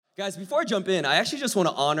Guys, before I jump in, I actually just want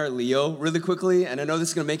to honor Leo really quickly, and I know this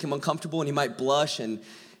is going to make him uncomfortable, and he might blush, and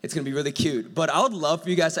it's going to be really cute. But I would love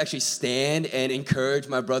for you guys to actually stand and encourage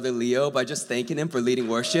my brother Leo by just thanking him for leading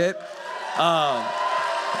worship. Come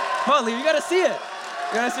on, Leo, you got to see it.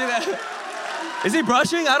 You got to see that. Is he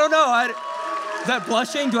blushing? I don't know. Is that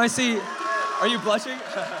blushing? Do I see? Are you blushing?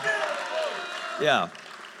 Yeah.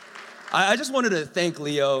 I just wanted to thank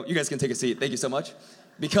Leo. You guys can take a seat. Thank you so much.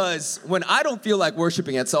 Because when I don't feel like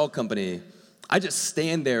worshiping at Salt Company, I just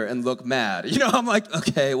stand there and look mad. You know, I'm like,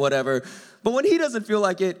 okay, whatever. But when he doesn't feel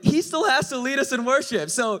like it, he still has to lead us in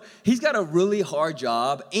worship. So he's got a really hard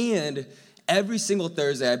job. And every single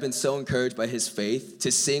Thursday, I've been so encouraged by his faith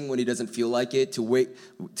to sing when he doesn't feel like it,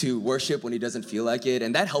 to worship when he doesn't feel like it.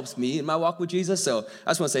 And that helps me in my walk with Jesus. So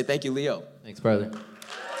I just want to say thank you, Leo. Thanks, brother.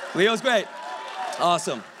 Leo's great.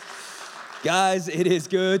 Awesome. Guys, it is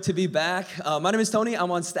good to be back. My name is Tony. I'm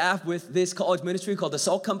on staff with this college ministry called the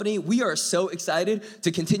Salt Company. We are so excited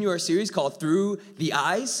to continue our series called Through the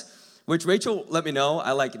Eyes, which Rachel let me know.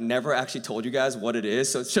 I never actually told you guys what it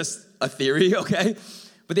is, so it's just a theory, okay?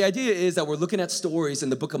 But the idea is that we're looking at stories in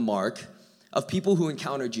the book of Mark of people who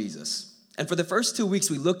encounter Jesus. And for the first 2 weeks,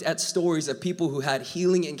 we looked at stories of people who had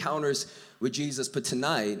healing encounters with Jesus. But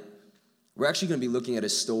tonight, we're actually going to be looking at a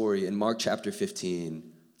story in Mark chapter 15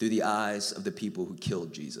 through the eyes of the people who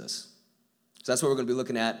killed Jesus. So that's what we're going to be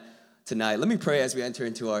looking at tonight. Let me pray as we enter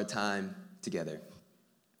into our time together.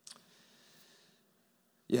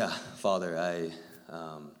 Yeah, Father,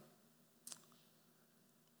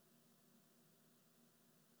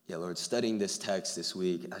 Lord, studying this text this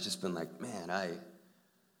week, I've just been like, man,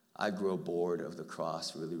 I grow bored of the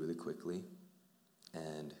cross really, really quickly.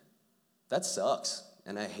 And that sucks.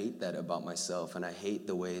 And I hate that about myself. And I hate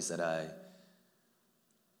the ways that I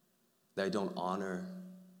don't honor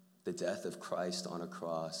the death of Christ on a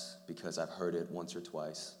cross because I've heard it once or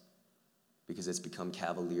twice, because it's become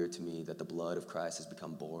cavalier to me that the blood of Christ has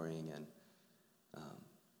become boring. And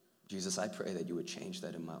Jesus, I pray that you would change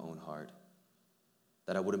that in my own heart,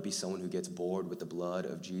 that I wouldn't be someone who gets bored with the blood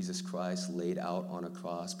of Jesus Christ laid out on a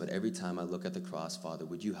cross, but every time I look at the cross, Father,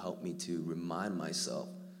 would you help me to remind myself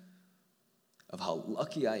of how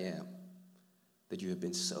lucky I am that you have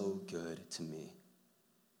been so good to me.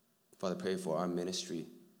 Father, pray for our ministry,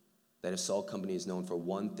 that if Salt Company is known for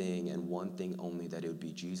one thing and one thing only, that it would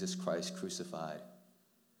be Jesus Christ crucified,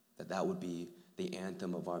 that would be the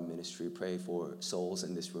anthem of our ministry. Pray for souls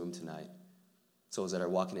in this room tonight, souls that are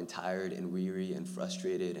walking in tired and weary and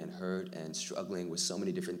frustrated and hurt and struggling with so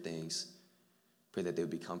many different things. Pray that they would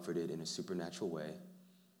be comforted in a supernatural way.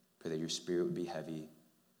 Pray that your spirit would be heavy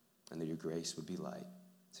and that your grace would be light.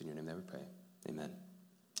 It's in your name that we pray. Amen.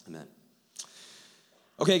 Amen.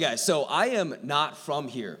 Okay, guys, so I am not from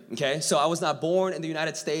here, okay? So I was not born in the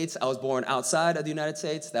United States. I was born outside of the United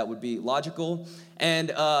States. That would be logical. And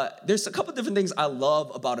there's a couple different things I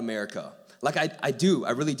love about America.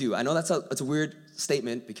 I really do. I know that's a weird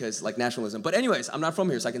statement because, nationalism. But anyways, I'm not from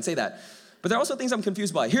here, so I can say that. But there are also things I'm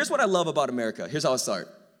confused by. Here's what I love about America. Here's how I'll start.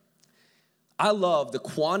 I love the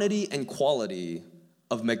quantity and quality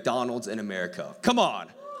of McDonald's in America. Come on.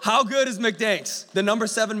 How good is McDanks? The number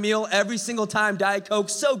 7 meal every single time, Diet Coke,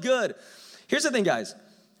 so good. Here's the thing, guys.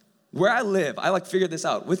 Where I live, I figured this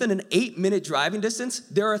out. Within an 8-minute driving distance,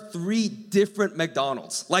 there are 3 different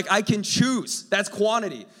McDonald's. I can choose. That's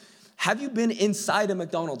quantity. Have you been inside a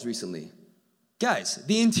McDonald's recently? Guys,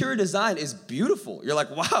 the interior design is beautiful. You're like,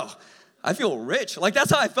 wow, I feel rich. That's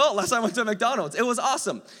how I felt last time I went to McDonald's. It was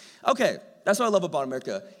awesome. Okay, that's what I love about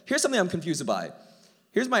America. Here's something I'm confused by.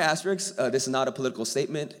 Here's my asterisk. This is not a political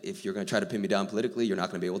statement. If you're going to try to pin me down politically, you're not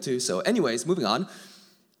going to be able to. So anyways, moving on.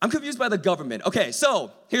 I'm confused by the government. Okay,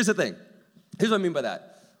 so here's the thing. Here's what I mean by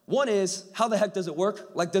that. One is, how the heck does it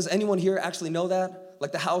work? Does anyone here actually know that?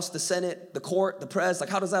 The House, the Senate, the court, the press,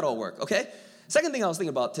 how does that all work, okay? Second thing I was thinking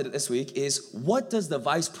about this week is, what does the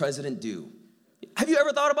vice president do? Have you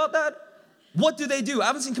ever thought about that? What do they do? I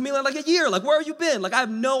haven't seen Camila in a year. Where have you been? I have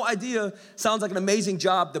no idea. Sounds like an amazing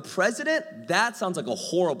job. The president, that sounds like a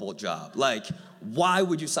horrible job. Why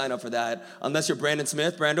would you sign up for that? Unless you're Brandon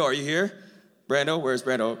Smith. Brando, are you here? Brando, where's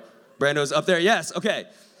Brando? Brando's up there. Yes, okay.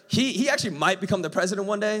 He actually might become the president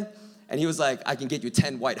one day. And he was like, I can get you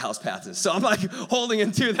 10 White House passes. So I'm holding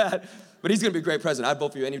him to that. But he's going to be a great president. I'd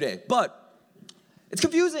vote for you any day. But it's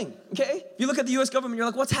confusing, okay? If you look at the U.S. government, you're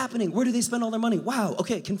like, what's happening? Where do they spend all their money? Wow,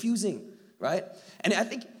 okay, confusing. Right? And I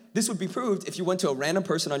think this would be proved if you went to a random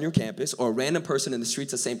person on your campus or a random person in the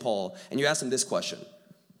streets of St. Paul and you asked them this question.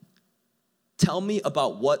 Tell me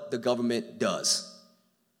about what the government does.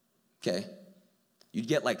 Okay? You'd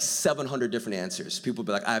get 700 different answers. People would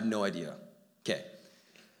be like, I have no idea. Okay.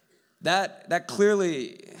 That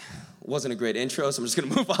clearly wasn't a great intro, so I'm just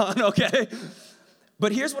gonna move on, okay?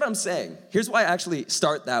 But here's what I'm saying. Here's why I actually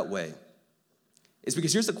start that way. It's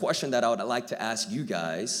because here's the question that I would like to ask you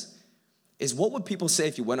guys, is what would people say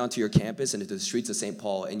if you went onto your campus and into the streets of St.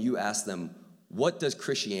 Paul and you asked them, what does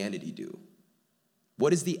Christianity do?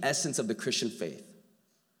 What is the essence of the Christian faith?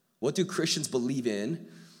 What do Christians believe in?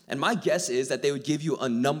 And my guess is that they would give you a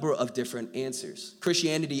number of different answers.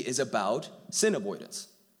 Christianity is about sin avoidance.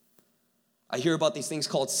 I hear about these things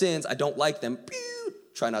called sins. I don't like them.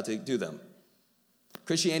 Try not to do them.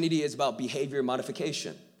 Christianity is about behavior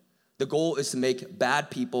modification. The goal is to make bad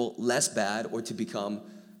people less bad or to become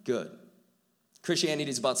good. Christianity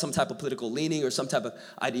is about some type of political leaning or some type of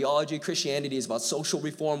ideology. Christianity is about social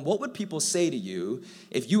reform. What would people say to you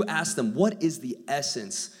if you asked them, what is the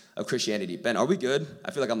essence of Christianity? Ben, are we good? I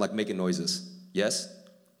feel like I'm like making noises. Yes?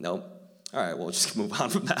 No? All right, well, just move on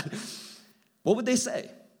from that. What would they say?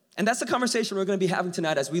 And that's the conversation we're going to be having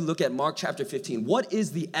tonight as we look at Mark chapter 15. What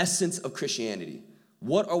is the essence of Christianity?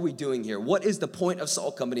 What are we doing here? What is the point of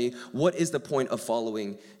Salt Company? What is the point of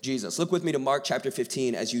following Jesus? Look with me to Mark chapter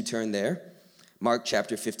 15 as you turn there. Mark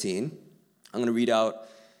chapter 15. I'm going to read out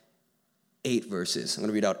 8 verses.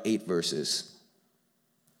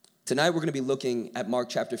 Tonight we're going to be looking at Mark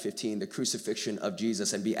chapter 15, the crucifixion of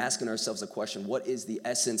Jesus, and be asking ourselves a question, what is the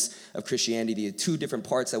essence of Christianity? The two different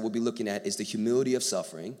parts that we'll be looking at is the humility of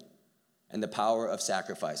suffering and the power of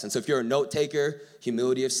sacrifice. And so if you're a note taker,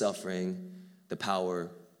 humility of suffering, the power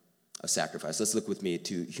of sacrifice. Let's look with me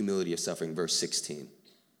to humility of suffering, verse 16.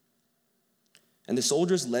 And the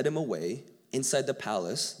soldiers led him away inside the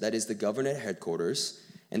palace, that is the government headquarters,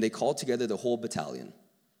 and they called together the whole battalion.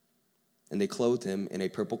 And they clothed him in a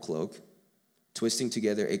purple cloak, twisting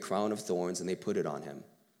together a crown of thorns, and they put it on him.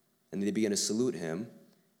 And they began to salute him,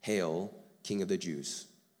 "Hail, King of the Jews."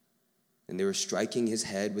 And they were striking his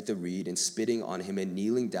head with a reed and spitting on him and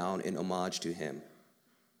kneeling down in homage to him.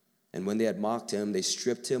 And when they had mocked him, they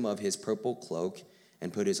stripped him of his purple cloak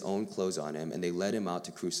and put his own clothes on him, and they led him out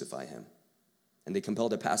to crucify him. And they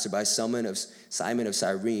compelled a passerby, Simon of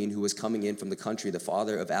Cyrene, who was coming in from the country, the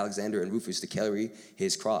father of Alexander and Rufus, to carry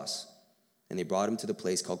his cross. And they brought him to the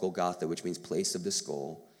place called Golgotha, which means place of the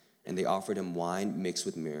skull. And they offered him wine mixed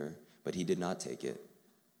with myrrh, but he did not take it.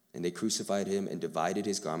 And they crucified him and divided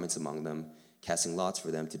his garments among them, casting lots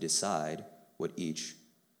for them to decide what each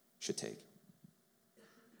should take.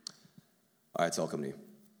 All right, Salt Company.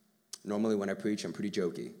 Normally when I preach, I'm pretty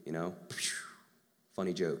jokey, you know?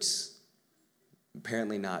 Funny jokes.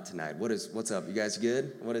 Apparently not tonight. What's up? You guys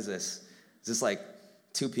good? What is this? Is this like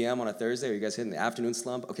 2 p.m. on a Thursday? Are you guys hitting the afternoon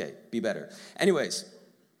slump? Okay, be better. Anyways,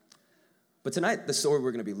 but tonight the story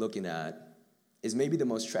we're going to be looking at is maybe the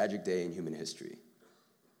most tragic day in human history.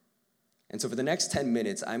 And so for the next 10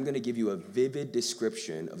 minutes, I'm going to give you a vivid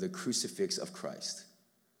description of the crucifix of Christ.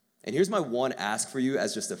 And here's my one ask for you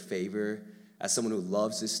as just a favor, as someone who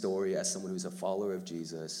loves this story, as someone who's a follower of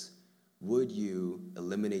Jesus. Would you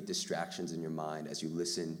eliminate distractions in your mind as you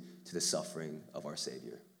listen to the suffering of our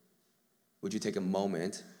Savior? Would you take a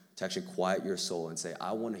moment to actually quiet your soul and say,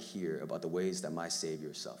 I want to hear about the ways that my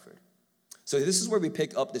Savior suffered? So this is where we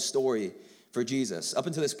pick up the story for Jesus. Up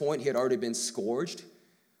until this point, he had already been scourged,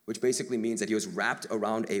 which basically means that he was wrapped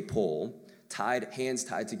around a pole, hands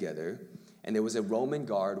tied together, and there was a Roman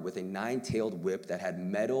guard with a 9-tailed whip that had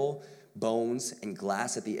metal, bones, and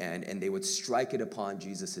glass at the end, and they would strike it upon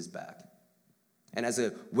Jesus' back. And as a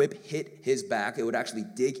whip hit his back, it would actually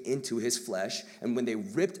dig into his flesh. And when they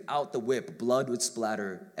ripped out the whip, blood would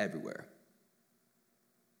splatter everywhere.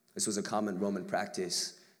 This was a common Roman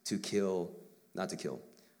practice to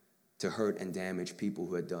hurt and damage people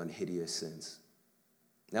who had done hideous sins.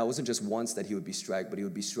 Now, it wasn't just once that he would be struck, but he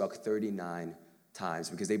would be struck 39 times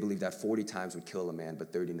because they believed that 40 times would kill a man,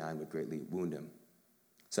 but 39 would greatly wound him.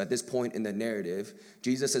 So at this point in the narrative,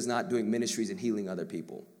 Jesus is not doing ministries and healing other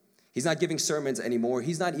people. He's not giving sermons anymore.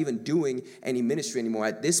 He's not even doing any ministry anymore.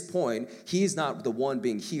 At this point, he's not the one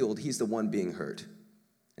being healed. He's the one being hurt.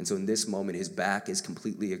 And so in this moment, his back is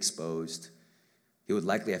completely exposed. He would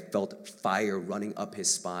likely have felt fire running up his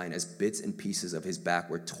spine as bits and pieces of his back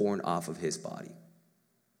were torn off of his body.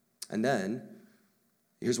 And then,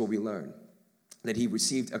 here's what we learn, that he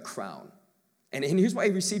received a crown. And here's why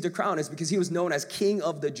he received a crown is because he was known as King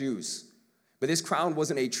of the Jews. But this crown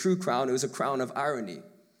wasn't a true crown. It was a crown of irony.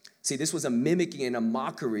 See, this was a mimicking and a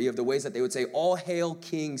mockery of the ways that they would say, all hail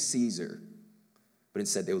King Caesar. But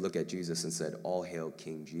instead, they would look at Jesus and said, all hail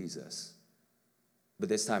King Jesus. But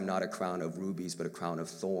this time, not a crown of rubies, but a crown of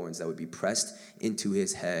thorns that would be pressed into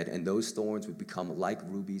his head. And those thorns would become like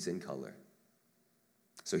rubies in color.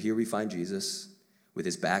 So here we find Jesus with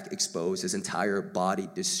his back exposed, his entire body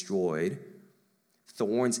destroyed,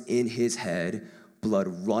 thorns in his head, blood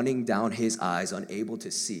running down his eyes, unable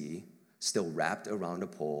to see, still wrapped around a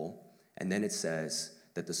pole. And then it says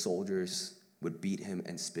that the soldiers would beat him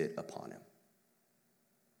and spit upon him.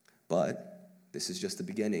 But this is just the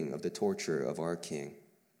beginning of the torture of our King.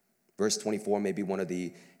 Verse 24 may be one of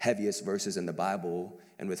the heaviest verses in the Bible,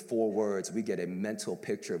 and with 4 words, we get a mental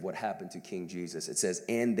picture of what happened to King Jesus. It says,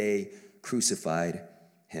 and they crucified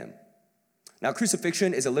him. Now,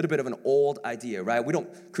 crucifixion is a little bit of an old idea, right? We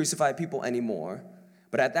don't crucify people anymore.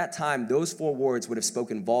 But at that time, those 4 words would have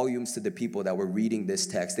spoken volumes to the people that were reading this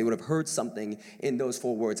text. They would have heard something in those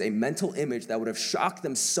 4 words, a mental image that would have shocked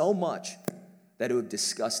them so much that it would have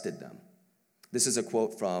disgusted them. This is a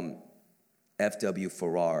quote from F.W.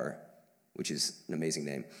 Farrar, which is an amazing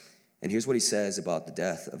name. And here's what he says about the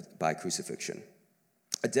death by crucifixion.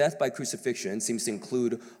 A death by crucifixion seems to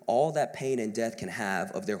include all that pain and death can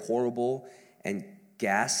have of their horrible and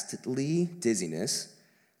ghastly dizziness,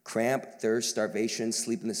 cramp, thirst, starvation,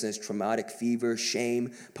 sleeplessness, traumatic fever,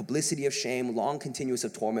 shame, publicity of shame, long continuous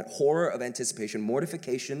of torment, horror of anticipation,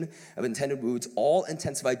 mortification of intended wounds, all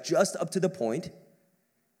intensified just up to the point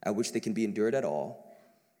at which they can be endured at all,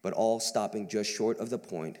 but all stopping just short of the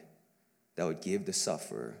point that would give the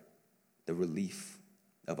sufferer the relief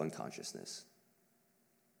of unconsciousness.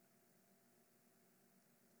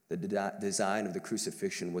 The design of the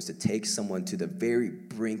crucifixion was to take someone to the very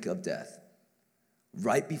brink of death,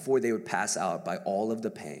 right before they would pass out by all of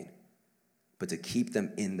the pain, but to keep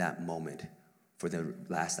them in that moment for the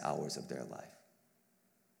last hours of their life.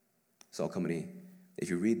 Salt Company, if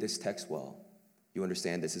you read this text well, you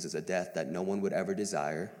understand this is a death that no one would ever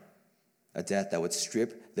desire, a death that would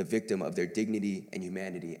strip the victim of their dignity and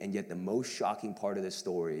humanity, and yet the most shocking part of this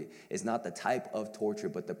story is not the type of torture,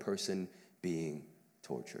 but the person being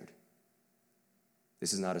tortured.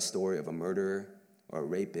 This is not a story of a murderer or a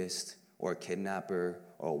rapist or a kidnapper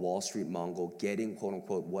or a Wall Street Mongol getting, quote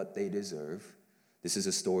unquote, what they deserve. This is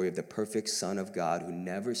a story of the perfect Son of God who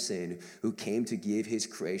never sinned, who came to give his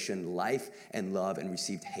creation life and love and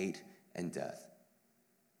received hate and death.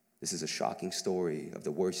 This is a shocking story of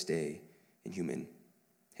the worst day in human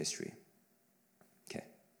history. Okay.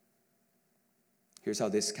 Here's how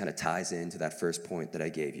this kind of ties into that first point that I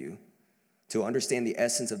gave you. To understand the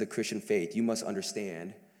essence of the Christian faith, you must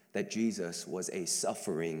understand that Jesus was a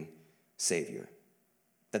suffering Savior.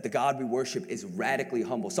 That the God we worship is radically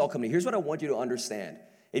humble. Salt Company, here's what I want you to understand.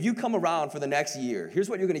 If you come around for the next year, here's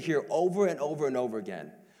what you're going to hear over and over and over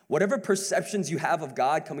again. Whatever perceptions you have of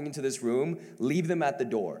God coming into this room, leave them at the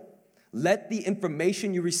door. Let the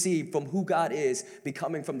information you receive from who God is be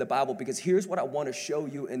coming from the Bible, because here's what I want to show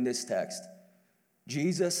you in this text.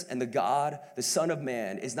 Jesus and the God, the Son of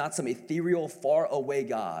Man, is not some ethereal, far-away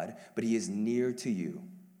God, but he is near to you.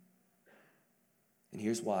 And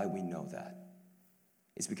here's why we know that.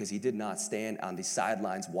 It's because he did not stand on the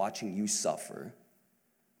sidelines watching you suffer,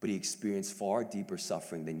 but he experienced far deeper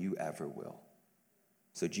suffering than you ever will.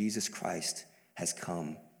 So Jesus Christ has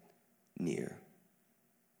come near.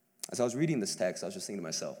 As I was reading this text, I was just thinking to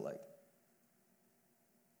myself,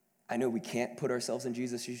 I know we can't put ourselves in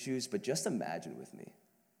Jesus' shoes, but just imagine with me.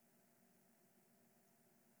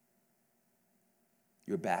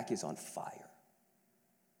 Your back is on fire.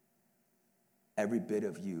 Every bit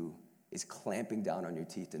of you is clamping down on your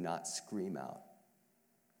teeth to not scream out.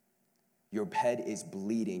 Your head is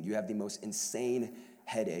bleeding. You have the most insane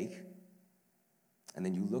headache. And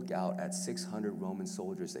then you look out at 600 Roman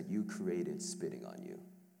soldiers that you created spitting on you.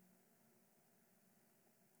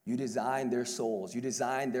 You designed their souls. You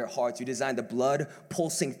designed their hearts. You designed the blood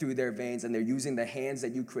pulsing through their veins, and they're using the hands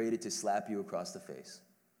that you created to slap you across the face.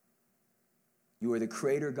 You are the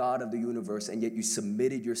creator God of the universe, and yet you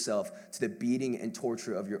submitted yourself to the beating and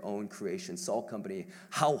torture of your own creation. Salt Company,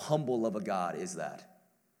 how humble of a God is that?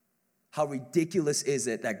 How ridiculous is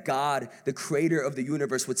it that God, the creator of the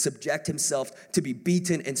universe, would subject himself to be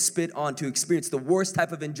beaten and spit on, to experience the worst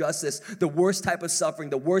type of injustice, the worst type of suffering,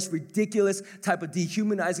 the worst ridiculous type of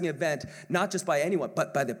dehumanizing event, not just by anyone,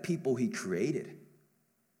 but by the people he created,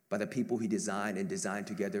 by the people he designed and designed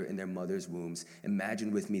together in their mother's wombs.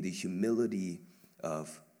 Imagine with me the humility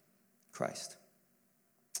of Christ.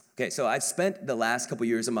 Okay, so I've spent the last couple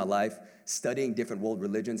years of my life studying different world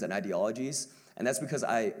religions and ideologies. And that's because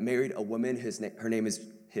I married a woman, her name is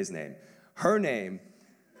his name. Her name,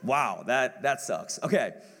 wow, that sucks.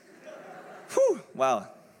 Okay. Whew, wow,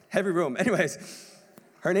 heavy room. Anyways,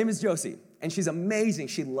 her name is Josie, and she's amazing.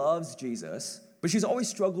 She loves Jesus, but she's always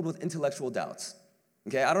struggled with intellectual doubts.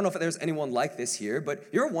 Okay, I don't know if there's anyone like this here, but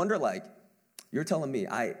you ever wonder, you're telling me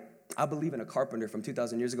I believe in a carpenter from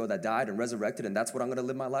 2,000 years ago that died and resurrected, and that's what I'm going to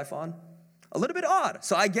live my life on. A little bit odd,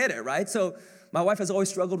 so I get it, right? So my wife has always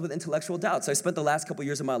struggled with intellectual doubts. So I spent the last couple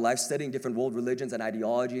years of my life studying different world religions and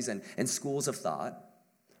ideologies and schools of thought.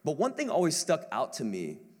 But one thing always stuck out to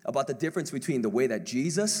me about the difference between the way that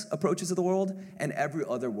Jesus approaches the world and every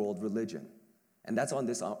other world religion. And that's on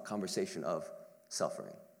this conversation of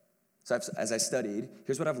suffering. So as I studied,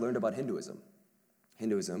 here's what I've learned about Hinduism.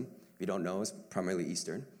 Hinduism, if you don't know, is primarily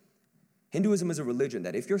Eastern. Hinduism is a religion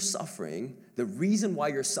that if you're suffering, the reason why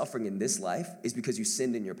you're suffering in this life is because you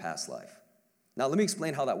sinned in your past life. Now, let me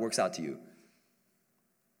explain how that works out to you.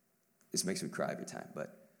 This makes me cry every time,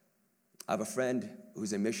 but I have a friend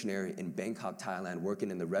who's a missionary in Bangkok, Thailand,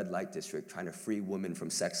 working in the red light district, trying to free women from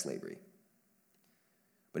sex slavery.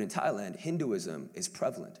 But in Thailand, Hinduism is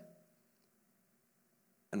prevalent.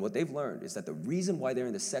 And what they've learned is that the reason why they're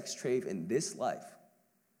in the sex trade in this life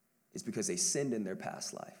is because they sinned in their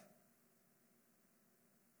past life.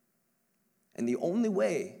 And the only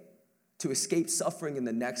way to escape suffering in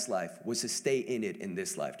the next life was to stay in it in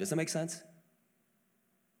this life. Does that make sense?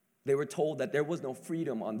 They were told that there was no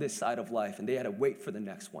freedom on this side of life, and they had to wait for the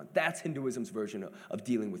next one. That's Hinduism's version of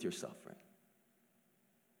dealing with your suffering.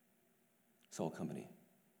 Soul Company,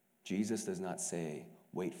 Jesus does not say,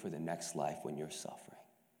 wait for the next life when you're suffering.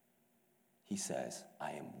 He says,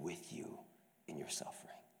 I am with you in your suffering.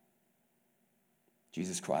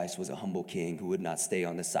 Jesus Christ was a humble king who would not stay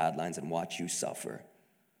on the sidelines and watch you suffer,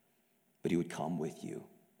 but he would come with you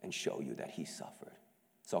and show you that he suffered.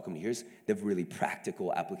 So here's the really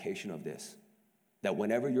practical application of this, that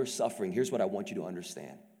whenever you're suffering, here's what I want you to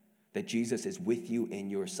understand, that Jesus is with you in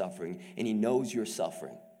your suffering, and he knows you're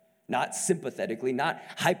suffering, not sympathetically, not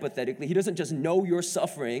hypothetically. He doesn't just know you're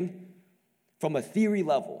suffering from a theory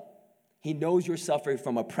level. He knows you're suffering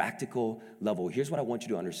from a practical level. Here's what I want you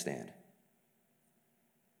to understand.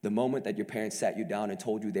 The moment that your parents sat you down and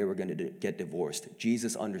told you they were going to get divorced,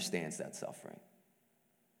 Jesus understands that suffering.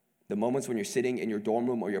 The moments when you're sitting in your dorm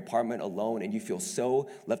room or your apartment alone and you feel so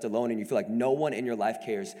left alone and you feel like no one in your life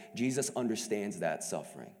cares, Jesus understands that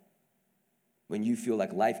suffering. When you feel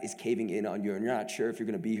like life is caving in on you and you're not sure if you're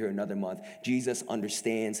going to be here another month, Jesus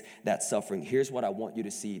understands that suffering. Here's what I want you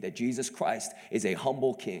to see, that Jesus Christ is a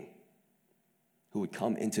humble king who would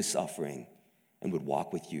come into suffering and would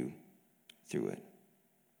walk with you through it.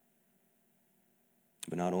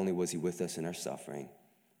 But not only was he with us in our suffering,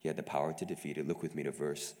 he had the power to defeat it. Look with me to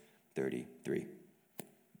verse 33.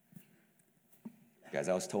 Guys,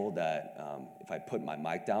 I was told that if I put my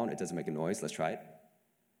mic down, it doesn't make a noise. Let's try it.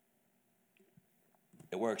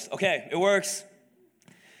 It works. Okay, it works.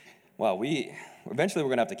 Well, eventually we're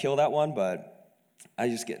going to have to kill that one, but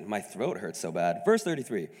my throat hurts so bad. Verse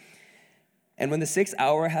 33. And when the 6th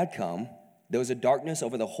hour had come, there was a darkness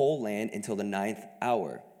over the whole land until the 9th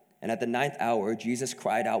hour. And at the 9th hour, Jesus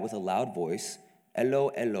cried out with a loud voice, Eloi,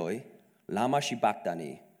 Eloi, lama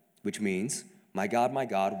sabachthani, which means, my God,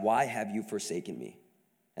 why have you forsaken me?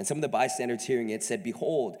 And some of the bystanders hearing it said,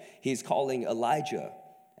 behold, he is calling Elijah.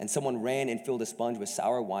 And someone ran and filled a sponge with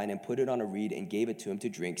sour wine and put it on a reed and gave it to him to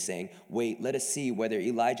drink, saying, wait, let us see whether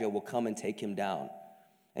Elijah will come and take him down.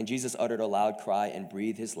 And Jesus uttered a loud cry and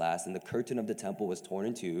breathed his last, and the curtain of the temple was torn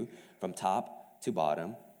in two from top to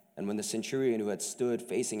bottom. And when the centurion who had stood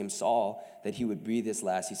facing him saw that he would breathe his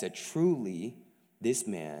last, he said, truly, this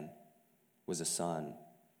man was a son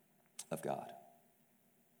of God.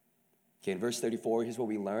 Okay, in verse 34, here's what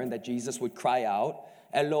we learn, that Jesus would cry out,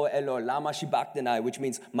 Eloi, Eloi, lama sabachthani, which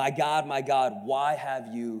means, my God, why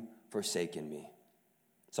have you forsaken me?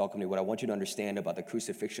 So what I want you to understand about the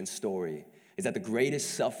crucifixion story is that the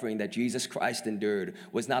greatest suffering that Jesus Christ endured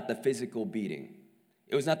was not the physical beating.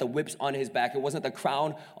 It was not the whips on his back. It wasn't the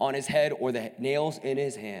crown on his head or the nails in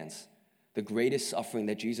his hands. The greatest suffering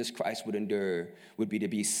that Jesus Christ would endure would be to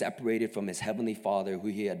be separated from his heavenly Father, who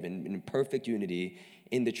he had been in perfect unity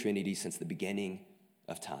in the Trinity since the beginning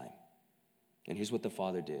of time. And here's what the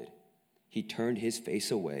Father did. He turned his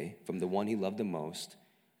face away from the one he loved the most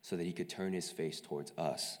so that he could turn his face towards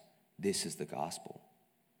us. This is the gospel.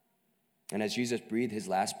 And as Jesus breathed his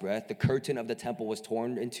last breath, the curtain of the temple was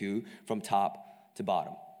torn in two from top to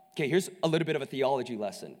bottom. Okay, here's a little bit of a theology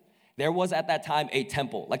lesson. There was at that time a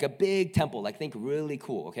temple, like a big temple, like think really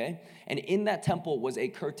cool, okay? And in that temple was a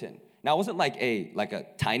curtain. Now, it wasn't like a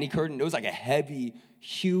tiny curtain. It was like a heavy,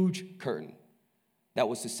 huge curtain that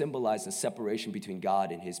was to symbolize the separation between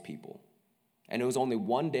God and his people. And it was only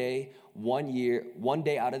one day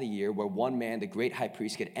out of the year where one man, the great high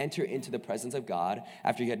priest, could enter into the presence of God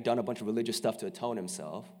after he had done a bunch of religious stuff to atone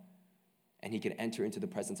himself, and he could enter into the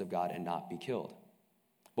presence of God and not be killed.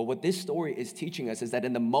 But what this story is teaching us is that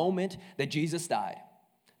in the moment that Jesus died,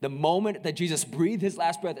 The moment that Jesus breathed his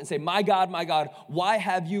last breath and said, my God, why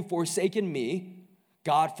have you forsaken me?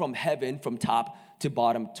 God from heaven, from top to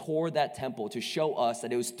bottom, tore that temple to show us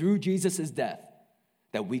that it was through Jesus' death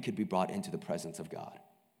that we could be brought into the presence of God.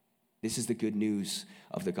 This is the good news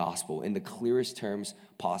of the gospel. In the clearest terms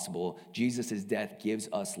possible, Jesus' death gives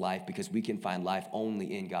us life because we can find life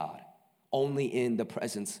only in God, only in the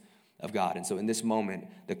presence of God. And so in this moment,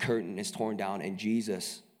 the curtain is torn down and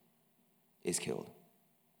Jesus is killed.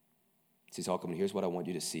 See, Salcombe, here's what I want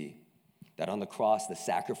you to see. That on the cross, the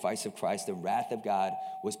sacrifice of Christ, the wrath of God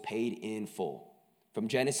was paid in full. From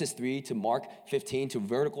Genesis 3 to Mark 15 to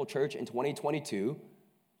Vertical Church in 2022,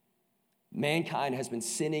 mankind has been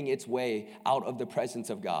sinning its way out of the presence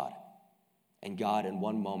of God. And God, in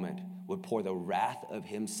one moment, would pour the wrath of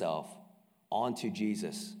himself onto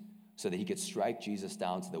Jesus so that he could strike Jesus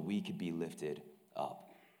down so that we could be lifted up.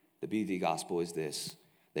 The beauty of the gospel is this,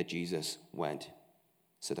 that Jesus went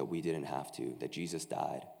so that we didn't have to, that Jesus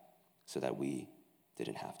died so that we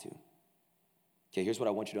didn't have to. Okay, here's what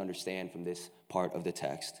I want you to understand from this part of the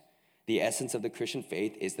text. The essence of the Christian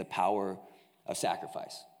faith is the power of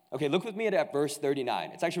sacrifice. Okay, look with me at verse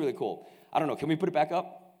 39. It's actually really cool. I don't know, can we put it back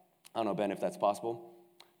up? I don't know, Ben, if that's possible.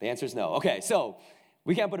 The answer is no. Okay, so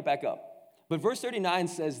we can't put it back up. But verse 39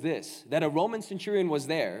 says this, that a Roman centurion was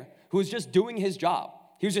there who was just doing his job.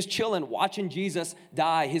 He was just chilling, watching Jesus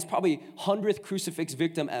die, his probably 100th crucifix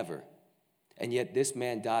victim ever. And yet this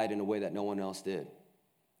man died in a way that no one else did.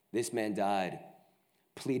 This man died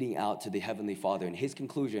pleading out to the Heavenly Father. And his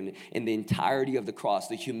conclusion in the entirety of the cross,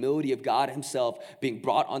 the humility of God himself being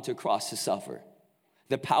brought onto a cross to suffer.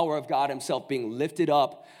 The power of God himself being lifted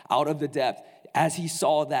up out of the depth. As he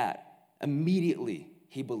saw that, immediately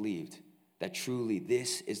he believed that truly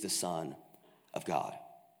this is the Son of God.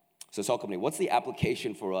 So Salt Company, what's the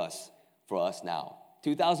application for us now?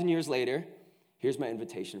 2,000 years later, here's my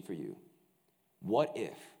invitation for you. What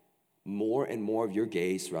if more and more of your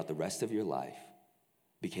gaze throughout the rest of your life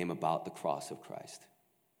became about the cross of Christ?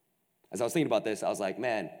 As I was thinking about this, I was like,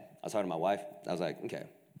 man, I was talking to my wife. I was like, okay,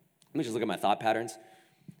 let me just look at my thought patterns.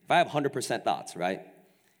 If I have 100% thoughts, right?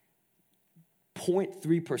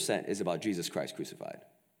 0.3% is about Jesus Christ crucified.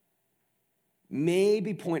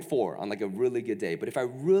 Maybe 0.4 on like a really good day. But if I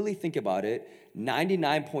really think about it,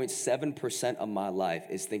 99.7% of my life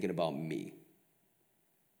is thinking about me.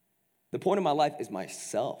 The point of my life is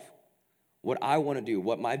myself. What I want to do,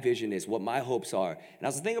 what my vision is, what my hopes are. And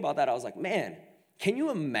as I was thinking about that, I was like, man, can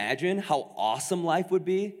you imagine how awesome life would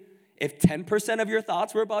be if 10% of your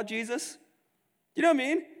thoughts were about Jesus? You know what I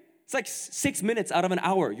mean? It's like 6 minutes out of an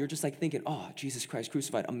hour. You're just like thinking, oh, Jesus Christ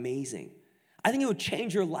crucified, amazing. I think it would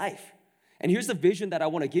change your life. And here's the vision that I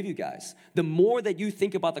want to give you guys. The more that you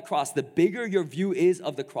think about the cross, the bigger your view is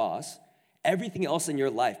of the cross, everything else in your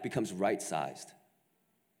life becomes right-sized.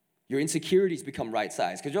 Your insecurities become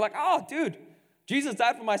right-sized because you're like, oh, dude, Jesus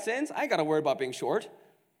died for my sins. I ain't got to worry about being short.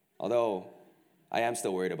 Although I am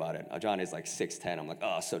still worried about it. John is like 6'10". I'm like,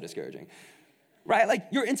 oh, so discouraging. Right? Like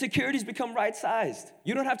your insecurities become right-sized.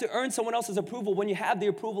 You don't have to earn someone else's approval when you have the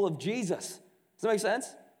approval of Jesus. Does that make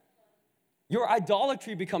sense? Your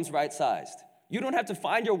idolatry becomes right-sized. You don't have to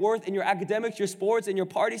find your worth in your academics, your sports, in your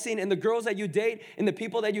party scene, in the girls that you date, in the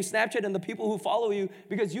people that you Snapchat, and the people who follow you,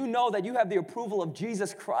 because you know that you have the approval of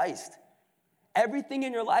Jesus Christ. Everything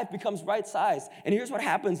in your life becomes right-sized. And here's what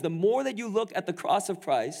happens. The more that you look at the cross of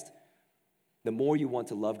Christ, the more you want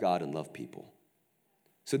to love God and love people.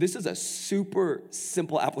 So this is a super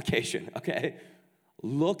simple application, okay?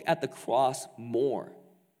 Look at the cross more,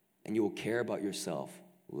 and you will care about yourself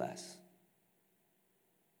less.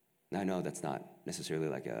 Now, I know that's not necessarily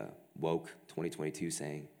like a woke 2022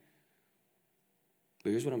 saying,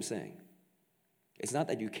 but here's what I'm saying. It's not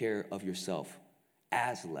that you care of yourself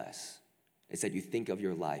as less. It's that you think of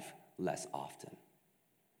your life less often.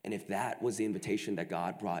 And if that was the invitation that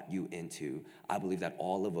God brought you into, I believe that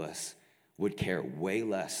all of us would care way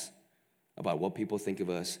less about what people think of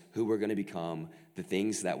us, who we're going to become, the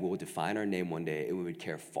things that will define our name one day, and we would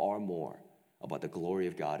care far more about the glory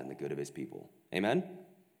of God and the good of his people. Amen?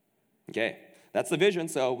 Okay, that's the vision,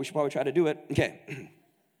 so we should probably try to do it. Okay,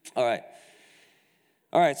 all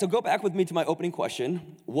right, so go back with me to my opening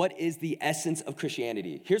question. What is the essence of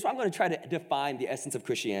Christianity? Here's what I'm going to try to define the essence of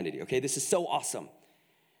Christianity, okay? This is so awesome.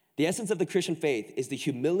 The essence of the Christian faith is the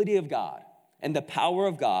humility of God and the power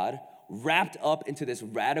of God wrapped up into this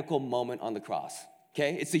radical moment on the cross,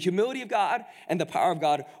 okay? It's the humility of God and the power of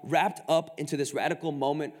God wrapped up into this radical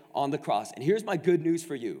moment on the cross. And here's my good news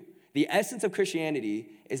for you. The essence of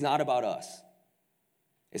Christianity is not about us.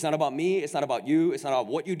 It's not about me. It's not about you. It's not about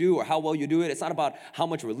what you do or how well you do it. It's not about how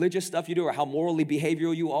much religious stuff you do or how morally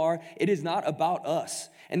behavioral you are. It is not about us.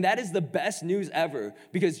 And that is the best news ever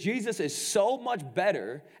because Jesus is so much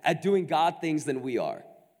better at doing God things than we are.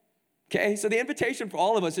 Okay? So the invitation for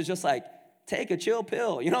all of us is just like, take a chill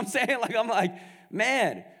pill. You know what I'm saying? I'm like,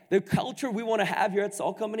 man, the culture we want to have here at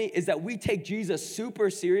Salt Company is that we take Jesus super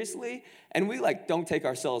seriously and we don't take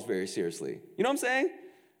ourselves very seriously. You know what I'm saying?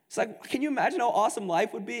 It's like, can you imagine how awesome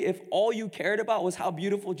life would be if all you cared about was how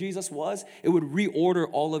beautiful Jesus was? It would reorder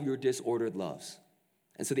all of your disordered loves.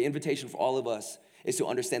 And so the invitation for all of us is to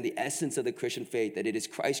understand the essence of the Christian faith, that it is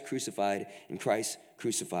Christ crucified and Christ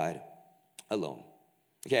crucified alone.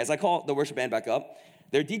 Okay, as I call the worship band back up,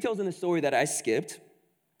 there are details in the story that I skipped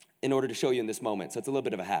in order to show you in this moment, so it's a little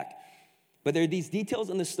bit of a hack. But there are these details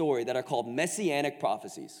in the story that are called messianic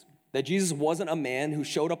prophecies. That Jesus wasn't a man who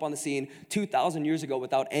showed up on the scene 2,000 years ago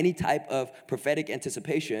without any type of prophetic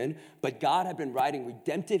anticipation, but God had been writing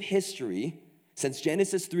redemptive history since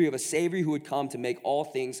Genesis 3 of a Savior who would come to make all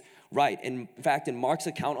things right. In fact, in Mark's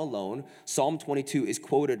account alone, Psalm 22 is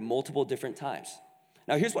quoted multiple different times.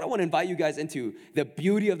 Now, here's what I want to invite you guys into, the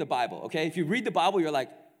beauty of the Bible, okay? If you read the Bible, you're like,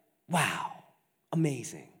 wow,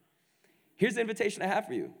 amazing. Here's the invitation I have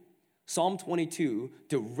for you. Psalm 22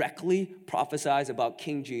 directly prophesies about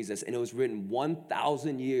King Jesus, and it was written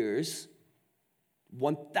 1,000 years.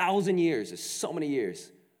 1,000 years is so many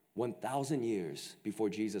years. 1,000 years before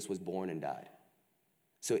Jesus was born and died.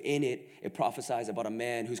 So in it, it prophesies about a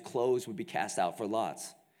man whose clothes would be cast out for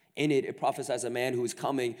lots. In it, it prophesies a man who was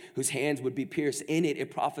coming, whose hands would be pierced. In it,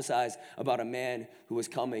 it prophesies about a man who was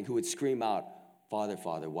coming, who would scream out, Father,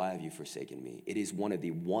 Father, why have you forsaken me? It is one of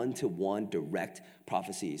the one-to-one direct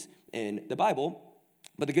prophecies in the Bible.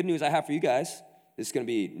 But the good news I have for you guys, this is going to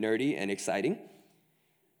be nerdy and exciting,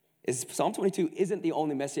 is Psalm 22 isn't the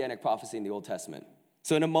only messianic prophecy in the Old Testament.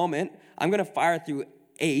 So in a moment, I'm going to fire through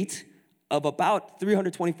 8 of about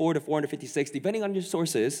 324 to 456, depending on your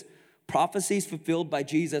sources, prophecies fulfilled by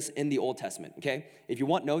Jesus in the Old Testament, okay? If you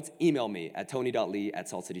want notes, email me at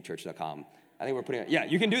tony.lee@saltcitychurch.com. I think we're putting it, yeah,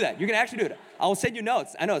 you can do that. You can actually do it. I will send you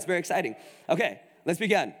notes. I know, it's very exciting. Okay, let's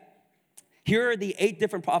begin. Here are the 8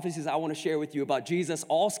 different prophecies I want to share with you about Jesus,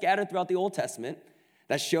 all scattered throughout the Old Testament,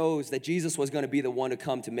 that shows that Jesus was going to be the one to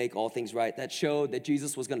come to make all things right, that showed that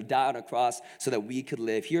Jesus was going to die on a cross so that we could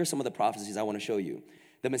live. Here are some of the prophecies I want to show you.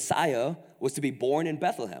 The Messiah was to be born in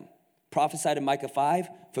Bethlehem, prophesied in Micah 5,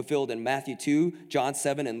 fulfilled in Matthew 2, John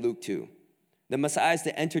 7, and Luke 2. The Messiah is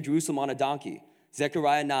to enter Jerusalem on a donkey,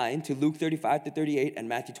 Zechariah 9 to Luke 35 to 38 and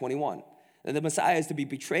Matthew 21. And the Messiah is to be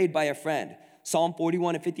betrayed by a friend, Psalm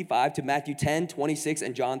 41 and 55 to Matthew 10, 26,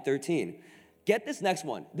 and John 13. Get this next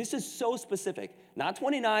one. This is so specific. Not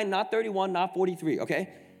 29, not 31, not 43, okay?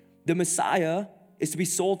 The Messiah is to be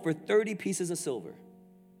sold for 30 pieces of silver.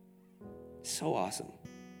 So awesome.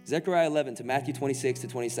 Zechariah 11 to Matthew 26 to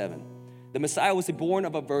 27. The Messiah was born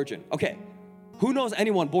of a virgin. Okay, who knows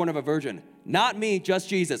anyone born of a virgin? Not me, just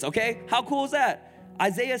Jesus, okay? How cool is that?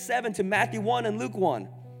 Isaiah 7 to Matthew 1 and Luke 1.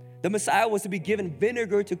 The Messiah was to be given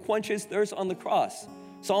vinegar to quench his thirst on the cross.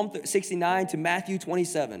 Psalm 69 to Matthew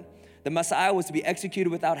 27. The Messiah was to be executed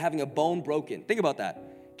without having a bone broken. Think about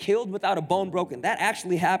that. Killed without a bone broken. That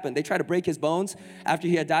actually happened. They tried to break his bones after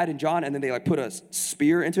he had died in John, and then they put a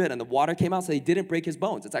spear into it, and the water came out, so he didn't break his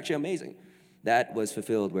bones. It's actually amazing. That was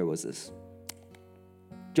fulfilled. Where was this?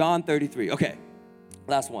 John 33. Okay,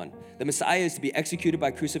 last one. The Messiah is to be executed by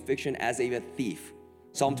crucifixion as a thief.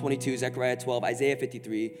 Psalm 22, Zechariah 12, Isaiah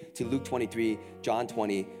 53 to Luke 23, John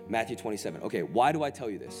 20, Matthew 27. Okay, why do I tell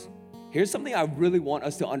you this? Here's something I really want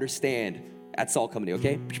us to understand at Salt Company,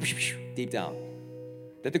 okay? Deep down.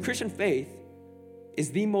 That the Christian faith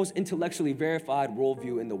is the most intellectually verified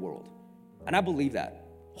worldview in the world. And I believe that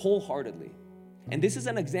wholeheartedly. And this is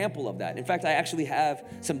an example of that. In fact, I actually have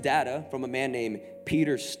some data from a man named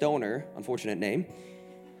Peter Stoner, unfortunate name.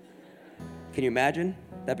 Can you imagine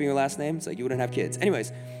that being your last name? It's like you wouldn't have kids.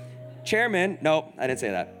 Anyways, chairman, nope, I didn't say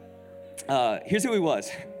that. Here's who he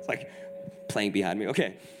was. It's like playing behind me,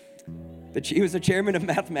 okay. He was the chairman of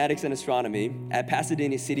mathematics and astronomy at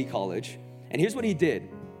Pasadena City College. And here's what he did.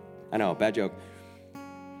 I know, bad joke.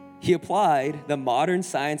 He applied the modern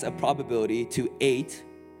science of probability to eight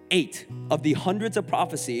of the hundreds of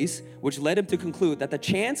prophecies, which led him to conclude that the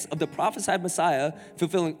chance of the prophesied Messiah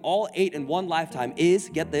fulfilling all 8 in one lifetime is,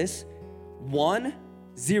 get this, 1,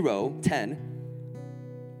 0, 10,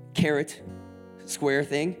 caret, square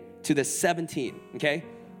thing, to the 17, okay?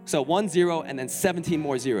 So 1, 0, and then 17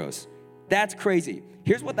 more zeros. That's crazy.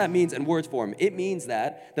 Here's what that means in words form. It means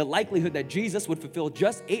that the likelihood that Jesus would fulfill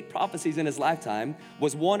just 8 prophecies in his lifetime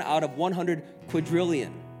was 1 out of 100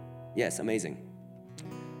 quadrillion. Yes, amazing.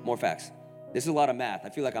 more facts. This is a lot of math. I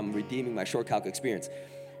feel like I'm redeeming my short calc experience.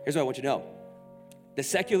 Here's what I want you to know. The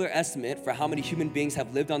secular estimate for how many human beings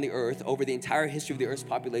have lived on the earth over the entire history of the earth's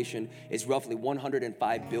population is roughly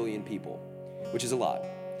 105 billion people, which is a lot.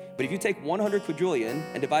 But if you take 100 quadrillion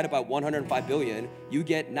and divide it by 105 billion, you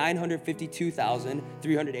get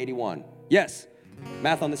 952,381. Yes,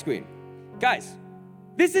 math on the screen. Guys,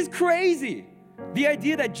 this is crazy. The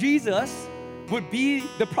idea that Jesus would be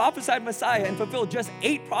the prophesied Messiah and fulfill just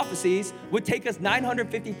 8 prophecies would take us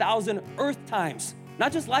 950,000 earth times.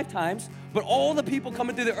 Not just lifetimes, but all the people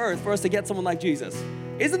coming through the earth for us to get someone like Jesus.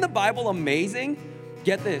 Isn't the Bible amazing?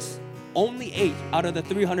 Get this, only 8 out of the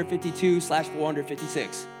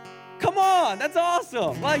 352/456. Come on, that's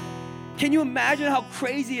awesome. Like, can you imagine how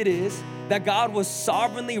crazy it is that God was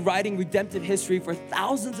sovereignly writing redemptive history for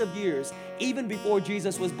thousands of years, even before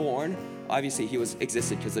Jesus was born? Obviously, he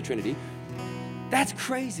existed because of the Trinity. That's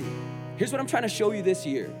crazy. Here's what I'm trying to show you this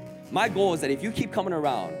year. My goal is that if you keep coming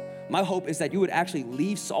around, my hope is that you would actually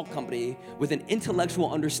leave Salt Company with an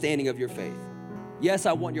intellectual understanding of your faith. Yes,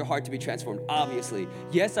 I want your heart to be transformed, obviously.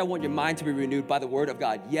 Yes, I want your mind to be renewed by the word of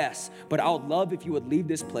God, yes. But I would love if you would leave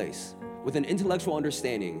this place with an intellectual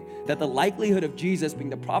understanding that the likelihood of Jesus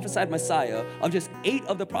being the prophesied Messiah of just 8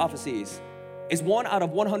 of the prophecies is 1 out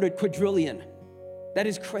of 100 quadrillion. That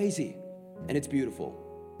is crazy, and it's beautiful.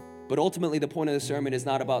 But ultimately, the point of the sermon is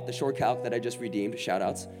not about the short calc that I just redeemed, shout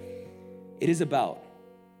outs. It is about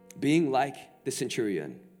being like the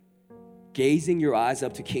centurion, gazing your eyes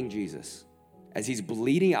up to King Jesus as he's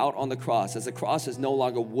bleeding out on the cross, as the cross is no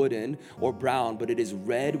longer wooden or brown, but it is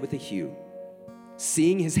red with a hue.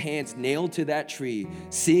 Seeing his hands nailed to that tree,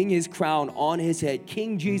 seeing his crown on his head,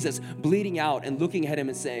 King Jesus bleeding out and looking at him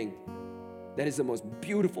and saying, that is the most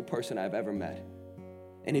beautiful person I've ever met.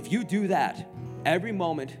 And if you do that every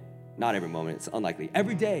moment, not every moment, it's unlikely,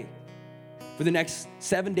 every day, for the next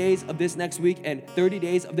 7 days of this next week and 30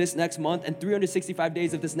 days of this next month and 365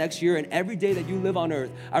 days of this next year and every day that you live on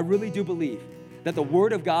earth, I really do believe that the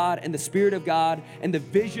Word of God and the Spirit of God and the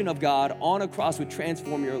vision of God on a cross would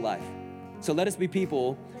transform your life. So let us be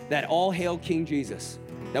people that all hail King Jesus,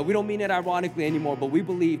 that we don't mean it ironically anymore, but we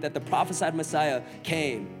believe that the prophesied Messiah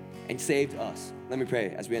came and saved us. Let me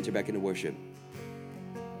pray as we enter back into worship.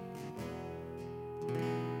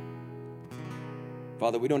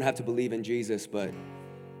 Father, we don't have to believe in Jesus, but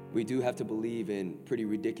we do have to believe in pretty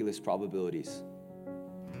ridiculous probabilities.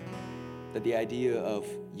 That the idea of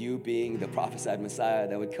you being the prophesied Messiah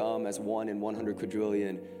that would come as 1 in 100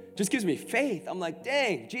 quadrillion just gives me faith. I'm like,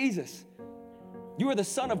 dang, Jesus, you are the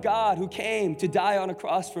Son of God who came to die on a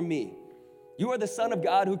cross for me. You are the Son of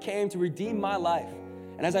God who came to redeem my life.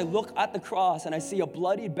 And as I look at the cross and I see a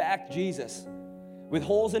bloodied back Jesus with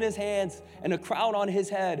holes in his hands and a crown on his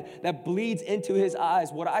head that bleeds into his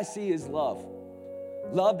eyes, what I see is love.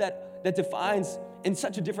 Love that defines in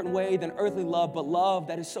such a different way than earthly love, but love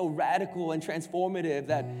that is so radical and transformative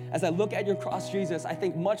that as I look at your cross, Jesus, I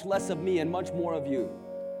think much less of me and much more of you.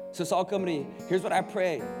 So Salt Company, here's what I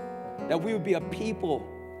pray, that we would be a people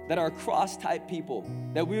that are cross-type people,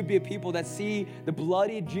 that we would be a people that see the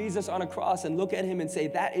bloody Jesus on a cross and look at him and say,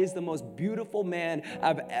 that is the most beautiful man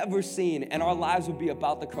I've ever seen, and our lives would be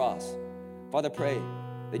about the cross. Father, pray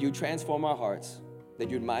that you would transform our hearts, that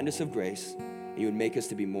you would remind us of grace, and you would make us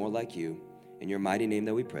to be more like you. In your mighty name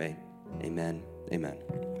that we pray, amen, amen.